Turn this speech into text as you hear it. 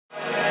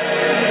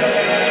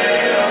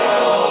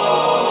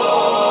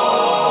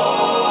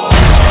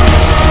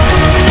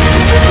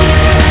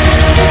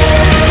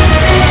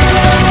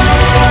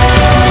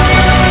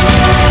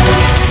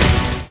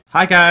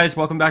Hi guys,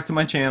 welcome back to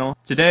my channel.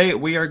 Today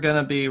we are going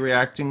to be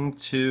reacting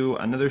to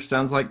another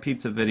Sounds Like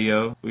Pizza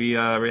video. We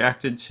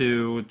reacted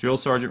to Drill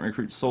Sergeant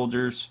Recruits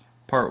Soldiers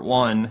Part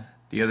 1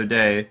 the other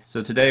day.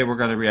 So today we're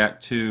going to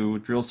react to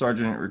Drill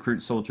Sergeant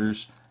Recruits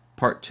Soldiers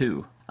Part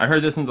 2. I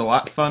heard this one's a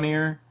lot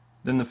funnier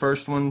than the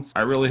first ones.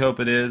 I really hope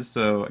it is,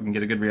 so I can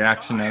get a good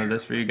reaction out of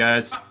this for you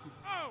guys.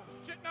 Oh,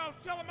 shit, no,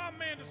 telling my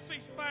man to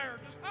cease fire.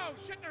 Just, oh,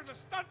 shit, there's a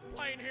stunt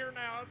plane here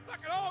now. It's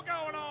fucking all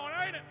going on,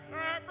 ain't it? All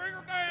right, bring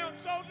her down,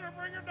 soldier,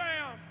 bring her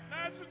down.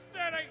 Nice and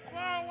steady,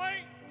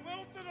 slowly, a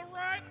little to the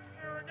right.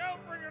 There we go,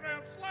 bring her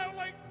down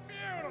slowly.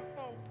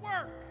 Beautiful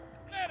work.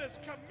 That is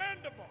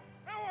commendable.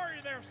 How are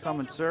you there, soldier?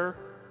 Coming, sir.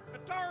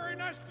 Atari,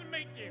 nice to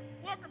meet you.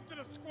 Welcome to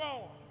the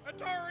squad.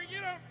 Atari,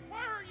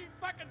 why are you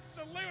fucking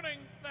saluting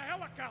the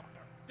helicopter?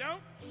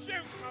 Don't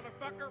shoot,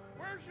 motherfucker.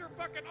 Where's your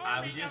fucking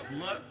army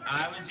outfit?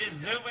 I was just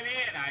zooming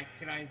in.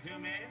 Can I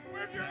zoom in?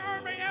 Where's your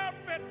army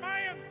outfit,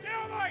 man?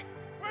 Tell me,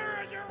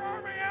 where is your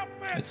army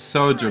outfit? It's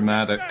so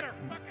dramatic. No.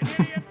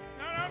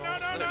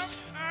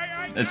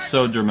 It's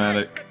so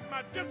dramatic. It's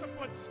my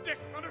discipline stick,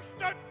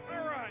 understood?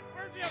 Alright,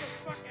 where's the other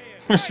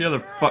fuckhead? Where's the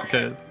other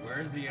fuckhead?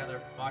 Where's the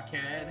other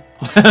fuckhead?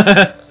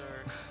 Yes, sir.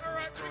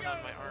 Alright, Just throwing on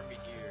my army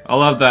gear. I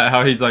love that,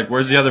 how he's like,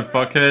 where's the other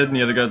fuckhead? And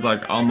the other guy's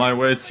like, on my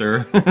way,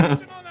 sir. on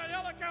that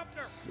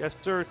helicopter. Yes,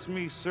 sir. It's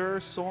me, sir.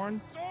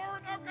 Soren.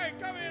 Soren? Okay,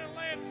 come in and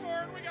land,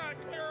 Soren. We got a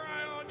clear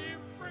eye on you.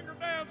 Bring her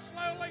down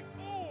slowly.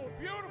 Oh,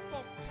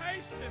 beautiful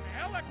tasting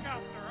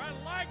helicopter. I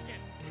like it.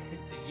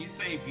 Did you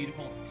say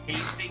beautiful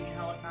tasting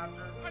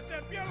helicopter? I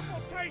said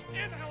beautiful taste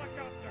in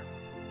helicopter.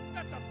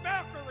 That's a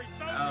Valkyrie,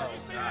 soldier. Oh, you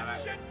see God,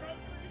 that shit?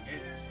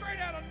 Straight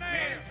out of Man,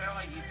 there. it sounded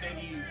like you said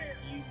you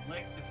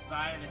licked the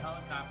side of the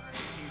helicopter and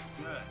it tastes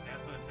good.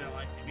 That's what it sounded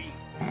like to me,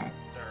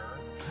 sir.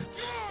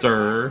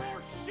 Sir.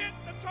 More shit,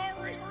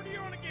 Atari, or do you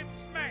want to get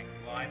smacked?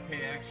 Well, I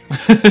pay extra.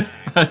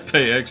 I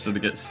pay extra to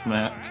get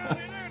smacked.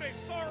 Howdy doody,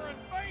 Soren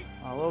B.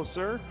 Hello,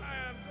 sir.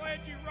 I am glad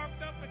you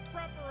rocked up in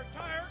proper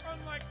attire.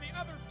 Unlike the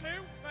other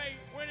two, they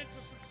went into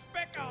some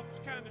spec ops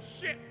kind of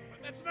shit.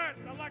 But that's nice.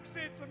 I like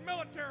seeing some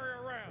military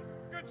around.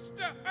 Good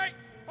stuff. Hey,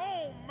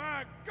 oh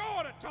my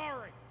God,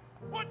 Atari.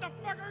 What the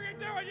fuck are you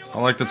doing? You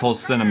I like this whole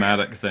little cunt?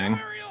 cinematic thing. Come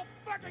here, you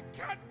fucking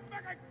cunt.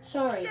 Fucking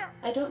Sorry, cunt.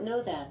 I don't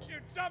know that. You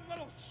dumb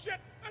little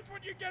shit. That's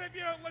what you get if you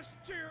don't listen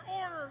to your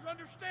orders.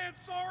 Understand,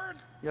 Soren?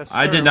 Yes, sir.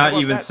 I did not What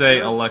about even that, say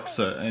sir?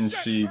 Alexa, and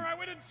Shit. she All right,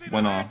 we didn't see the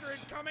went off. Mandarin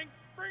coming.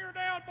 Bring her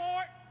down,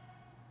 boy.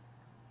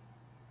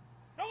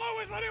 Hello,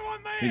 is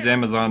anyone there? These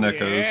Amazon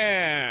echoes.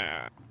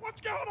 Yeah.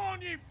 What's going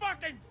on, you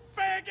fucking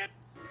faggot?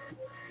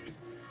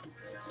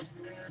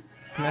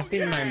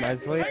 Nothing, my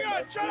muzzle. Hang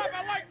on, shut up.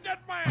 I like dead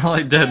mouse. I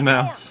like dead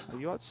mouse. Are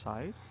you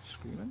outside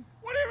screaming?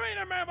 What do you mean,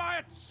 am I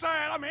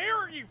outside? I'm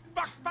here, you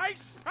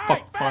fuckface. Hey,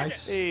 Fuck faggot.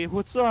 face. Hey,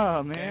 what's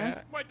up, man?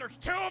 Wait, there's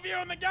two of you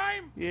in the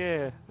game?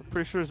 Yeah, I'm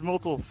pretty sure there's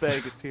multiple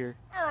faggots here.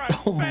 All right,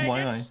 Oh, faggots.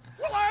 my.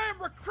 Well, I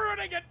am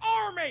recruiting an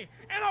army,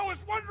 and I was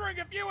wondering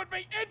if you would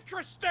be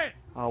interested.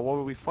 What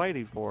are we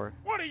fighting for?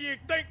 What do you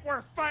think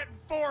we're fighting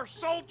for,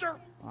 soldier?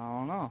 I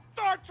don't know.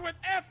 Starts with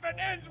F and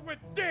ends with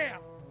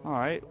death. All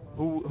right,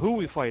 who are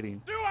we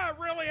fighting? Do I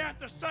really have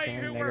to say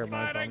Sand who nigger we're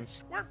fighting?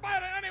 Muslims. We're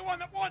fighting anyone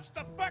that wants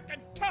to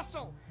fucking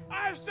tussle.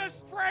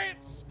 ISIS,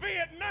 France,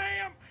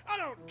 Vietnam, I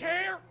don't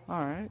care.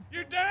 All right.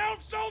 You down,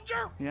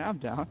 soldier? Yeah, I'm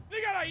down. You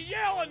gotta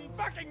yell and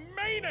fucking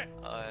mean it.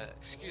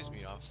 Excuse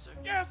me, officer.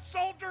 Yes,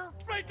 soldier,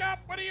 speak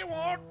up. What do you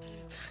want?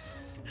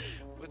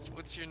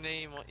 What's your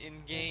name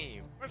in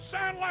game? It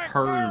sound like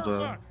Perza.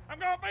 Perza. I'm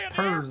gonna be at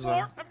the Perza.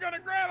 airport. I'm gonna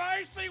grab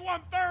a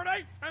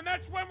AC-130, and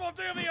that's when we'll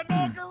do the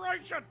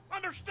inauguration.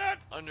 Understood?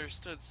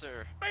 Understood,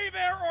 sir. Be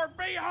there or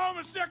be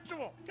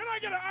homosexual. Can I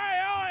get an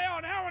aye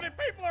on how many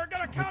people are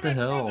gonna come the in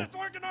hell? for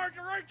this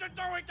inauguration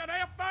so we can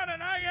have fun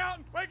and hang out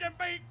and we can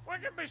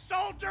be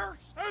soldiers?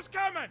 Who's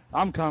coming?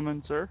 I'm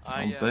coming, sir.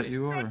 I'll bet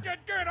you are.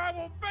 Good. I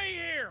will be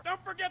here.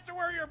 Don't forget to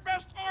wear your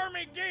best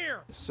army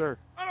gear. Yes, sir.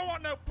 I don't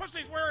want no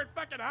pussies wearing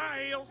fucking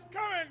high heels.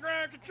 Come in,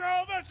 ground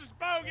control. This is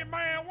Bogey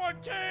Man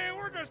 1-2.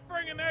 We're just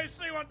bringing the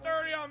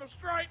AC-130 on the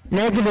straight.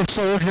 Negative,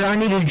 soldier. I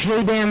need a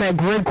JDAM at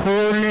grid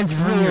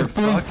coordinates Turn your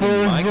fucking mic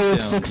down,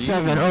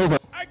 34067. Jesus. Over.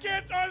 I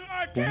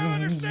can't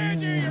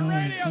understand you. Your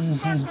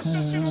radio's fucked. I'm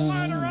just gonna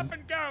line her up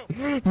and go.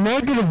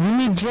 Negative. We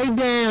need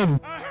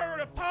JDAM. I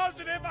heard a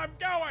positive. I'm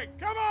going.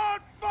 Come on,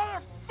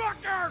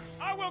 motherfuckers!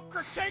 I will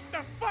critique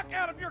the fuck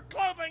out of your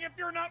clothing if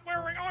you're not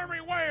wearing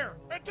army wear.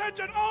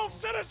 Attention, all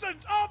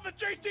citizens of the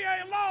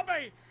GTA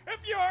lobby.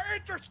 If you are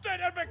interested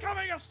in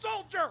becoming a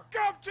soldier,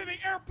 come to the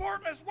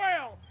airport as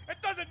well. It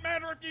doesn't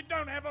matter if you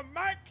don't have a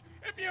mic.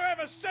 If you have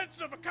a sense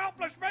of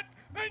accomplishment,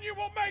 then you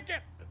will make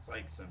it. It's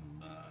like some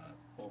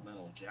Full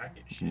Metal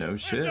Jacket shit. No It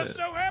just shit.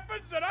 so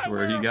happens that I Where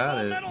wear he a got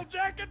full it. metal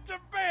jacket to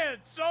bed,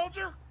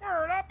 soldier.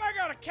 Word up, I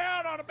got a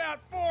count on about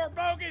 4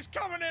 bogeys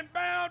coming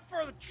inbound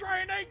for the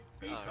training.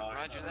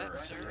 Roger that,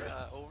 sir.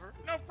 Over.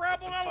 No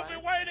problem, I will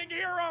be waiting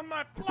here on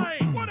my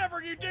plane.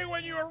 Whatever you do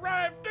when you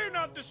arrive, do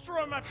not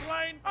destroy my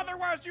plane.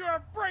 Otherwise, you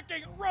are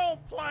breaking role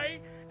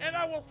play, and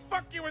I will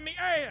fuck you in the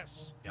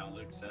ass. Challenge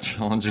accepted.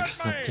 Challenge Good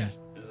accepted. man.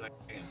 Does I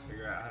can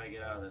figure out how to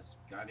get out of this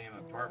goddamn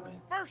apartment.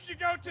 First you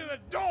go to the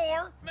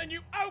door, then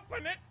you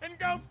open it and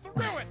go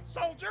through it,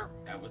 soldier.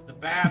 That was the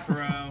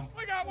bathroom.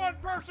 We got one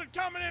person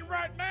coming in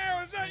right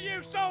now. Is that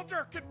you,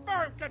 soldier?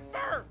 Confirm,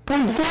 confirm.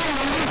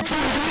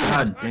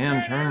 God damn,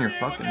 Okay, turn your here you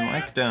fucking go.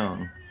 mic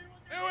down.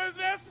 Who is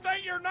this?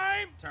 State your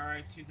name.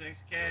 Atari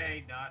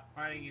 26K, not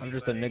fighting anybody. I'm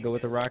just a nigga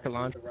with a rocket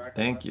launcher.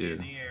 Thank In you.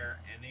 the air,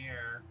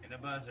 in a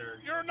buzzard.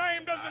 Your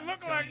name doesn't I'm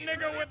look like coming in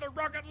nigga ready. with a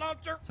rocket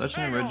launcher. Such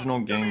an Hang on. original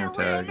Give me gamer your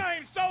real tag.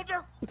 name,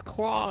 soldier. It's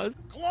claws.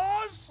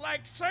 Claus?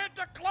 Like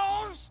Santa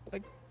Claus?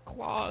 Like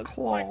claws.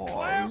 Like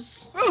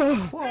Klaus?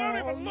 You don't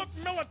even look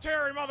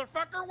military,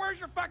 motherfucker. Where's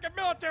your fucking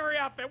military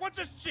outfit? What's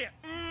this shit?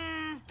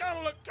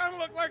 Kinda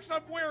look like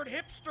some weird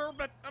hipster,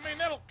 but I mean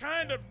that'll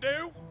kind of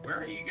do. Where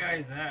are you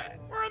guys at?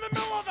 We're in the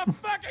middle of the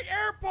fucking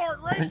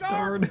airport, retard.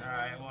 Retard.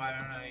 Alright, well, I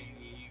don't know.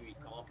 You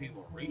call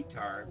people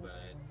retard, but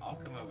I'll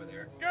come over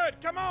there.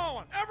 Good, come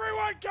on.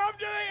 Everyone come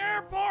to the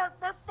airport,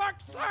 for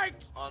fuck's sake.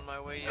 On my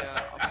way,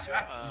 officer.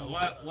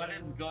 What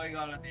is going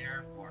on at the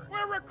airport?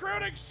 We're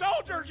recruiting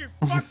soldiers, you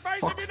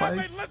fuckface. Have you not been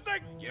Fuckface.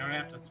 listening? You don't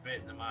have to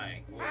spit in the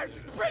mic. I'm There's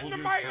spitting the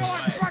soldiers mic for on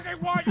what?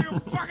 fucking one, you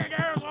fucking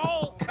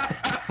asshole.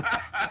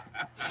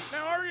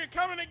 Now, are you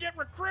coming to get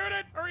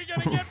recruited, or are you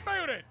gonna get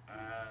booted?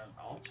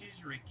 I'll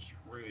choose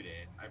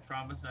recruited. I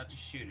promise not to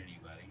shoot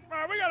anybody. All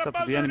right, we got What's a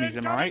up with the buzzard enemies,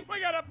 am I incoming. right? We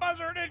got a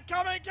buzzard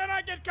incoming. Can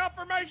I get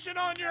confirmation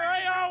on your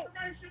AO?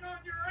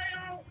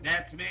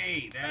 That's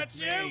me. That's That's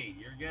me.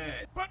 You're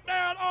good. Put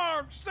down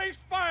arms. Cease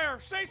fire.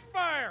 Cease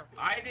fire.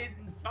 I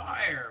didn't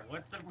fire.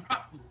 What's the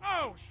problem?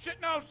 Oh, shit,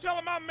 no, I was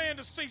telling my men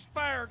to cease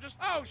fire. Just,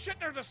 oh, shit,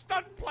 there's a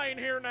stunt plane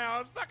here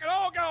now. It's fucking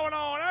all going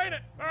on, ain't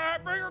it? All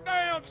right, bring her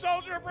down,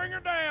 soldier, bring her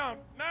down.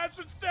 Nice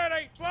and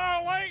steady.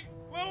 Slowly,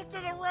 little to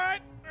the right.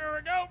 There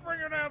we go, bring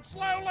her down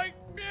slowly.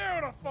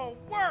 Beautiful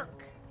work.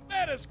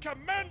 That is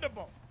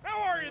commendable.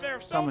 How are you there,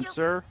 Coming, soldier?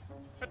 sir.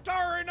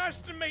 Atari, nice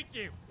to meet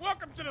you.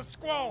 Welcome to the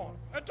squad.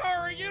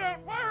 Atari,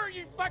 why are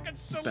you fucking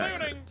saluting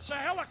Backwards. the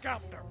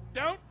helicopter?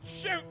 Don't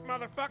shoot,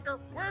 motherfucker.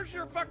 Where's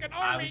your fucking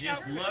I army was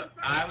just outfit?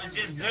 I was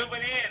just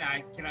zooming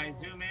in. Can I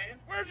zoom in?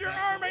 Where's your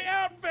army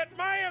outfit,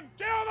 man?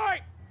 Tell me!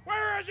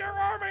 Where is your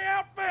army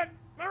outfit?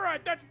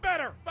 Alright, that's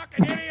better.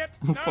 Fucking idiot.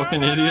 No,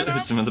 Fucking no, no, idiot. no,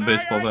 Hits him with a Hey,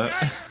 baseball hey,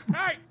 bat.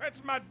 Hey,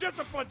 that's my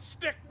discipline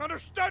stick.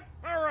 Understood?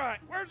 Alright,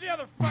 where's the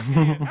other fucking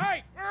idiot?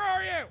 Hey, where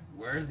are you?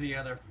 Where's the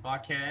other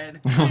fuckhead?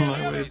 On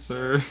my way,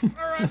 sir.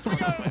 Alright, we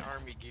got My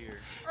army gear.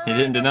 He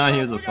didn't deny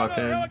he was a we got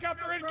fuckhead.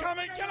 helicopter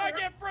incoming. Can I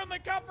get friendly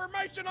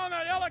confirmation on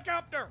that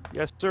helicopter?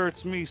 Yes, sir.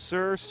 It's me,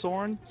 sir.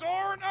 Soren.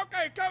 Soren?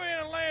 Okay, come in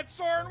and land,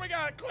 Soren. We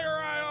got a clear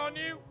eye on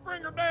you.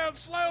 Bring her down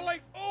slowly.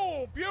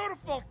 Oh,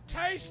 beautiful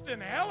tasting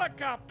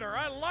helicopter.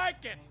 I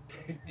like it.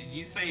 Did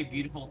you say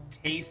beautiful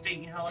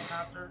tasting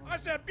helicopter? I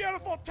said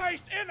beautiful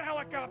taste in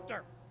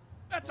helicopter.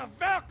 That's a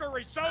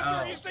Valkyrie, soldier.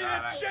 Oh, You see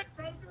God, that shit?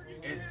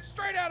 It-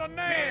 Straight out of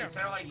Man, Nam. it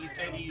sounded like you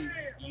said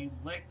you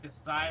licked the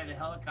side of the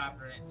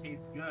helicopter and it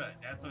tastes good.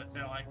 That's what it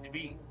sounded like to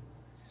me,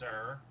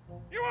 sir.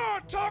 You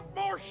want to talk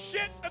more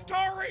shit,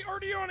 Atari, or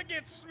do you want to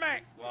get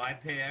smacked? Well, I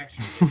pay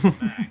extra to get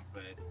smacked,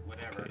 but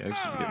whatever. Okay,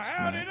 actually get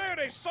Howdy smacked.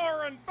 doody,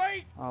 Soren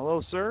B. Hello,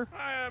 sir.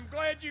 I am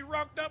glad you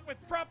rocked up with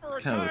proper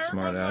Kind of a attire.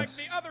 smart Unlike ass.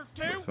 the other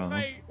two, Look fun.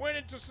 they went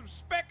into some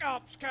spec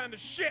ops kind of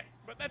shit.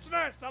 But that's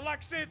nice. I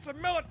like seeing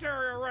some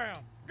military around.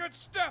 Good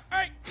stuff.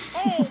 Hey,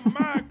 oh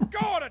my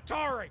God,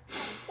 Atari!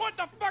 What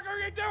the fuck are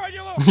you doing,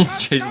 you little He's cunt?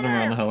 chasing Come him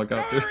around here. the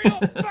helicopter. Come here, you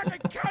little fucking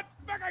cunt!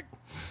 Fucking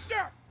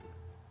yeah.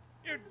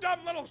 You dumb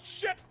little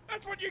shit.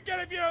 That's what you get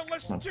if you don't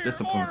listen A to your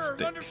discipline orders.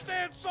 stick.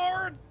 Understand,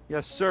 Soren?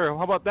 Yes, sir.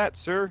 How about that,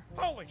 sir?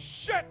 Holy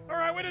shit! All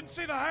right, we didn't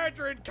see the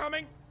Hydra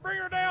incoming.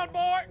 Bring her down,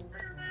 boy.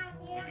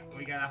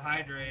 We got a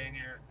Hydra in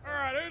here. All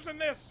right, who's in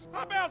this?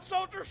 How about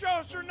soldier? Show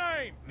us your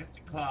name.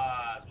 Mr.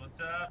 Claus,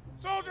 what's up?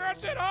 Soldier, I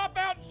said, how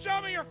about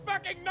show me your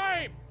fucking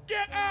name?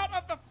 Get out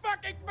of the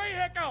fucking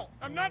vehicle.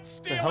 I'm not The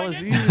stealing hell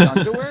is it. he in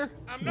underwear?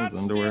 I'm not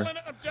His underwear. stealing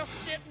it. I'm just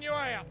getting you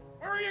out.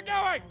 Where are you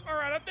going? All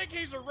right, I think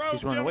he's a rogue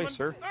He's running away,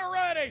 gentleman. sir. All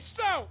righty,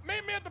 so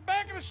meet me at the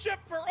back of the ship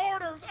for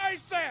orders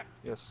ASAP.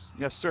 Yes,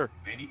 sir.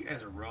 Man, you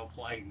guys are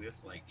role-playing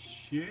this like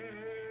shit.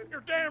 You're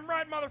damn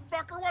right,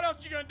 motherfucker. What else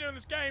you gonna do in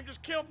this game?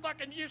 Just kill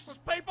fucking useless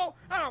people?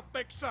 I don't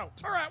think so.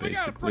 All right, we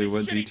got a Basically pretty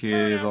what shitty GTA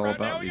turnout is all right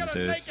about now. We these got a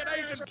days. naked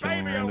Asian Just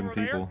killing baby random over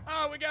there. people.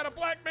 Oh, we got a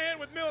black man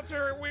with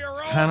military wear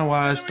on. kinda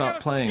why I And then we stopped got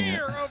a playing it.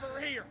 skier over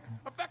here.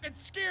 A fucking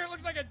skier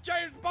looks like a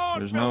James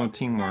Bond There's villain. no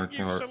teamwork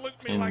You salute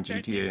me in like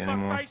that, you GTA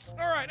anymore. fuckface.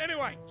 All right,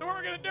 anyway, so what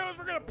we're gonna do is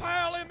we're gonna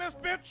pile in this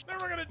bitch, then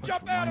we're gonna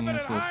jump of out of it at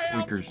whiny-ass little high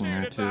squeakers in altitude.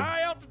 there, It's too. a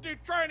high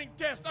altitude training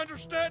test.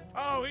 Understood?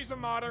 Oh, he's a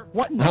modder.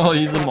 What? Oh,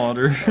 he's a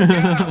modder.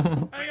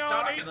 Hang on,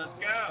 Talking, let's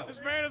go. this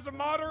man is a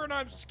modder and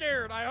I'm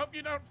scared. I hope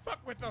you don't fuck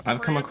with us.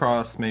 I've come friend.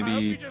 across I hope maybe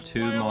you just 2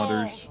 play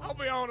along. modders I'll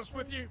be honest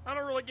with you. I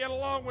don't really get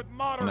along with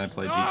modders. when I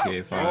play Oh,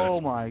 GTA 5.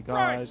 Oh my God.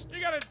 Christ,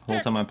 you got a Whole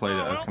dick. time I played it,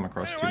 Oh, I've well, come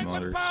across 2 anyway,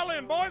 modders. Let's pile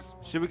in, boys.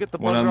 Should we get the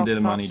One buzzer of them off did the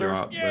a top, money sir?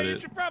 drop, Yeah, but you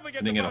it should probably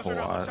get didn't the get a whole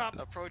buzzard off the lot. top.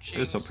 Approaching, It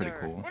was still pretty sir.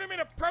 cool. What do you mean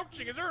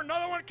approaching? Is there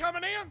another one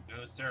coming in?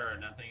 No, sir,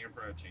 nothing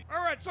approaching.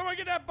 All right, someone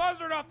get that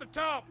buzzard off the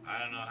top. I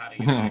don't know how to I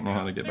get don't back know how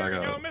up. to get There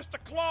back you go, up.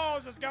 Mr.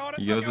 Claus has got it.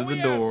 You go Okay, through the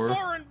we door, have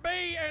 4 and B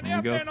and and you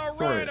F go and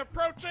through red it.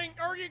 approaching.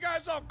 Are you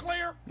guys all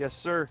clear? Yes,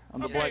 sir. I'm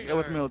the Okay, black guy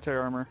with sir. military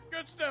armor.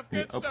 Good stuff, You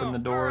good stuff. open the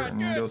door All right,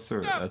 and you good go through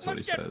it. stuff. That's what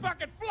Let's he get said.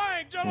 fucking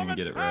flying, gentlemen.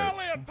 get it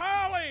right.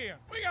 Pile in.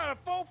 We got a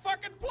full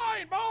fucking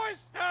plane,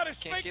 boys. Howdy,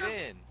 Can't speaker.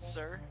 get in,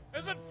 sir.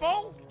 Is it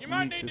full? You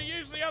might Me need too. to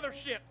use the other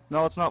shit.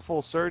 No, it's not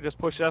full, sir. Just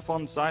push F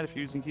on the side if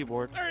you're using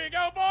keyboard. There you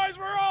go, boys.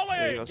 We're all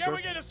There you in. go, Can sir.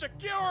 we get a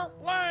secure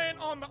line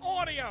on the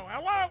audio?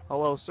 Hello?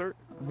 Hello, sir.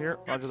 I'm here.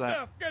 Good Roger that.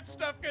 stuff, good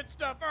stuff, good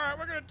stuff. All right,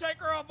 we're gonna take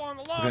her off on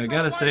the long. Okay, I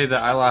gotta say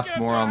that I laughed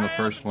more on the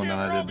first one than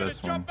I did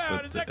this one,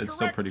 but it's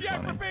still pretty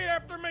funny. Repeat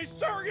after me,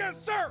 sir. Yes,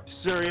 sir.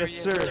 Sir, yes,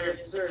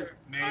 sir.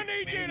 I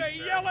need you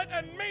to yell it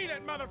and mean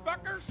it,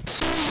 motherfuckers.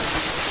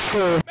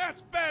 Sir.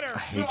 That's better. I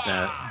hate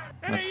that.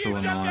 Any That's of so you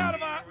jumped out annoying.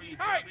 of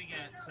a... Hey,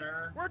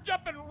 Sir. we're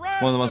jumping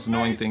right. One of the off most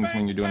annoying maze things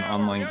when you're doing tower,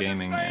 online you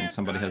gaming and understand?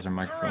 somebody has their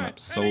microphone All right, up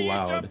so any of you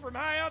loud. jumped from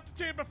high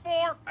altitude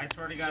before? I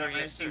swear to God, Sir, if I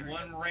yes, see sir.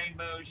 one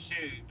rainbow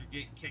shoot, you're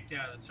getting kicked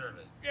out of the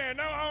service. Yeah,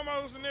 no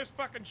homos in this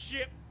fucking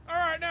shit. All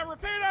right, now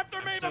repeat after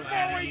me so before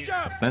mad at we you.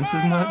 jump. Offensive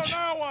I much? don't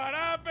know what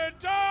I've been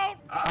told.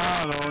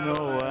 I don't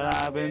know what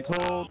I've been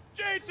told.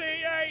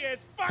 GTA is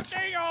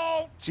fucking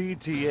old.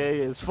 GTA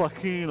is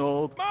fucking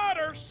old.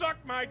 Modders suck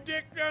my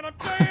dick, and I'm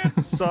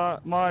saying.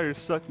 Myers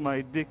suck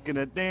my dick in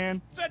a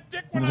Dan. Said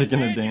dick when Dick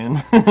in I'm a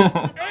dead.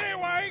 Dan.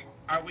 Anyway,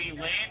 Are we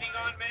landing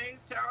on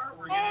Maze Tower?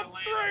 We're on gonna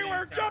land 3, on we're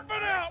Maze Tower.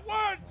 jumping out.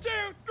 1, 2,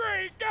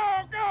 3, go,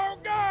 go,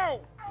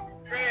 go.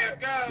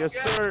 Go, Yes,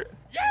 go. sir.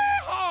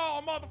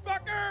 Yeehaw,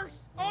 motherfuckers!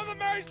 On the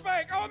maze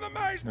bank, on the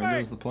maze There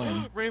bank. goes the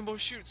plane. Rainbow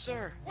shoot,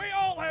 sir. We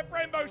all have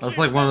rainbow That's shoes.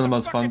 like one of the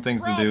That's most a fun fucking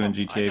things to do in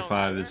problem. GTA know,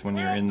 5 sir. is when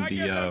you're Well, in I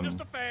guess I'm the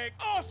just a fag.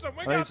 Awesome,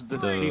 we I got think it's the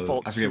 3.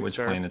 default I forget shoot, which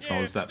sir. plane it's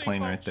called. It's the that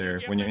plane default right there.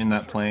 shoot. When Yeah, you're in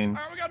that sure. plane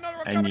All right, we got another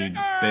one and coming you in.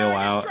 bail Get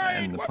out trained.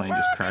 and the What- plane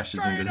just what? crashes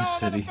Get into the trained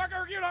city. on,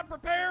 motherfucker. You're not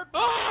prepared.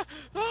 Ah!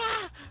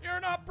 Ah! You're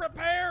not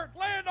prepared.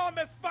 Land on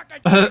this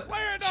fucking shit.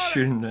 Land on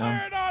Shoot it. him down.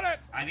 Land on it.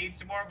 I need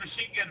some more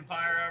machine gun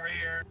fire over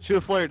here. Shoot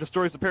a flare, it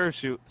destroys the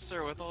parachute.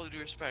 Sir, with all due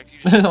respect, you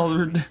just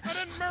Oliver, I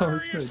didn't that murder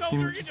was you, good. soldier.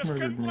 He You just just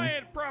murdered couldn't me.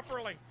 land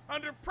properly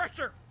under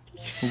pressure.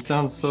 He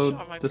sounds so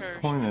shot my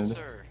disappointed. parachute,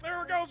 sir.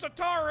 There goes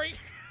Atari.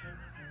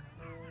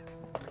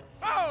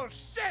 Oh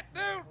shit,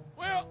 dude.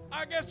 Well,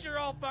 I guess you're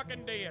all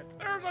fucking dead.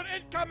 There's an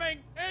incoming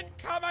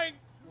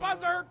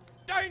buzzer.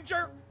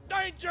 Danger,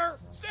 danger.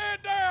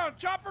 Stand down,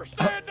 chopper.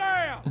 Stand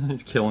down.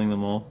 He's killing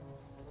them all.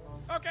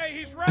 Okay,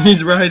 he's riding.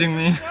 He's riding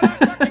me. What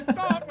I fucking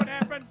thought would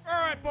happen. All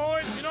right,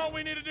 boys. You know what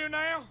we need to do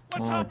now?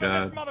 Let's Oh, hop in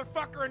this God.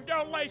 motherfucker and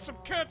go lay some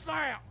cunts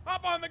out.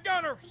 Hop on the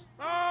gunners.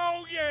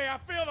 Oh yeah,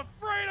 I feel the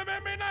freedom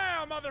in me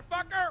now,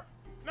 motherfucker.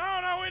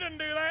 No, we didn't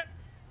do that.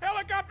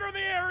 Helicopter in the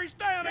air. He's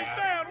down. He's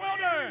down. Well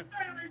done.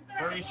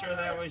 Pretty sure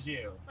that was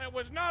you. It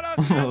was not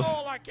us at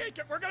all. I can't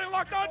get. We're getting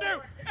locked onto.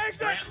 Exit.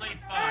 Friendly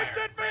fire.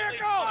 Exit Friendly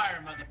vehicle.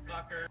 fire,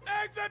 motherfucker.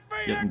 Exit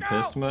vehicle. Getting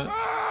pissed, Mutt?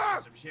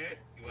 Ah! Some shit.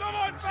 You want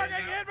Someone some shit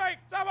fucking now? hit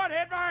me! Someone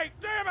hit me!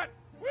 Damn it!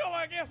 Well,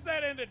 I guess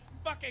that ended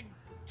fucking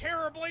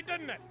terribly,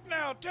 didn't it?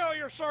 Now tell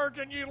your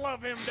sergeant you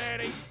love him,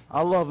 Daddy.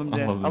 I love him,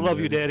 Dad. I love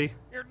you, Daddy.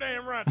 You're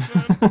damn right,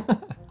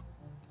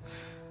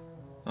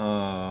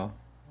 son.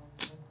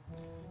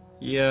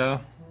 Yeah.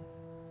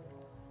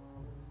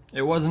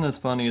 It wasn't as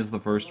funny as the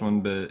first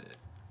one, but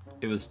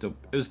it was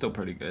still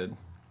pretty good.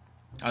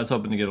 I was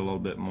hoping to get a little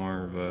bit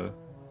more of a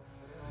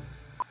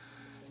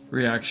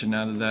reaction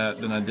out of that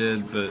than I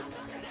did, but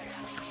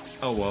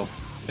oh well.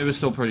 It was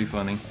still pretty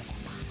funny.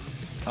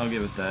 I'll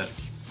give it that.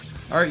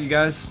 Alright, you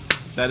guys.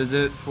 That is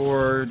it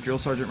for Drill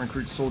Sergeant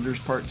Recruits Soldiers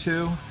Part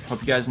 2. Hope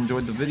you guys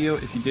enjoyed the video.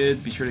 If you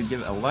did, be sure to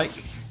give it a like.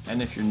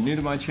 And if you're new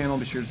to my channel,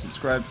 be sure to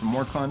subscribe for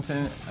more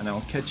content. And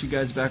I'll catch you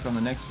guys back on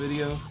the next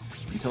video.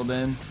 Until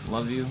then,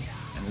 love you.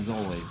 And as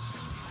always,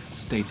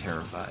 stay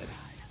terrified.